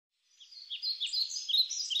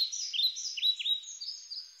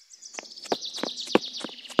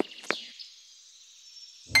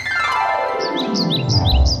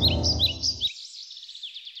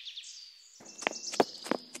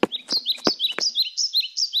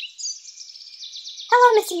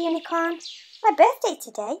Mr. Unicorn. My birthday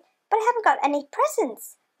today, but I haven't got any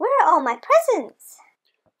presents. Where are all my presents?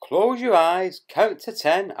 Close your eyes, count to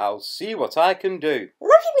 10, I'll see what I can do.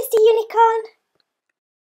 Love you, Mr. Unicorn.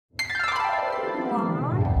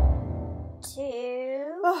 1,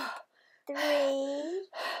 2, 3,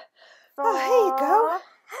 4. Oh, here you go.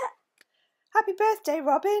 Happy birthday,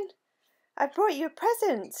 Robin. I brought you a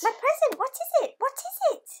present. My present? What is it? What is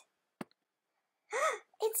it?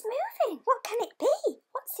 It's moving. What can it be?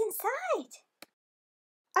 What's inside?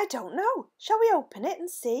 I don't know. Shall we open it and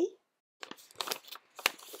see?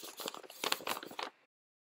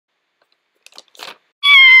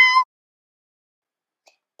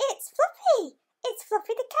 It's Fluffy. It's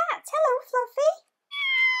Fluffy the cat. Hello, Fluffy.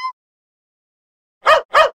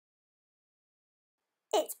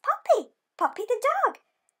 It's Poppy. Poppy the dog.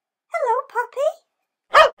 Hello, Poppy.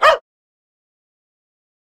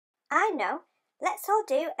 I know. Let's all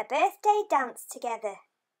do a birthday dance together.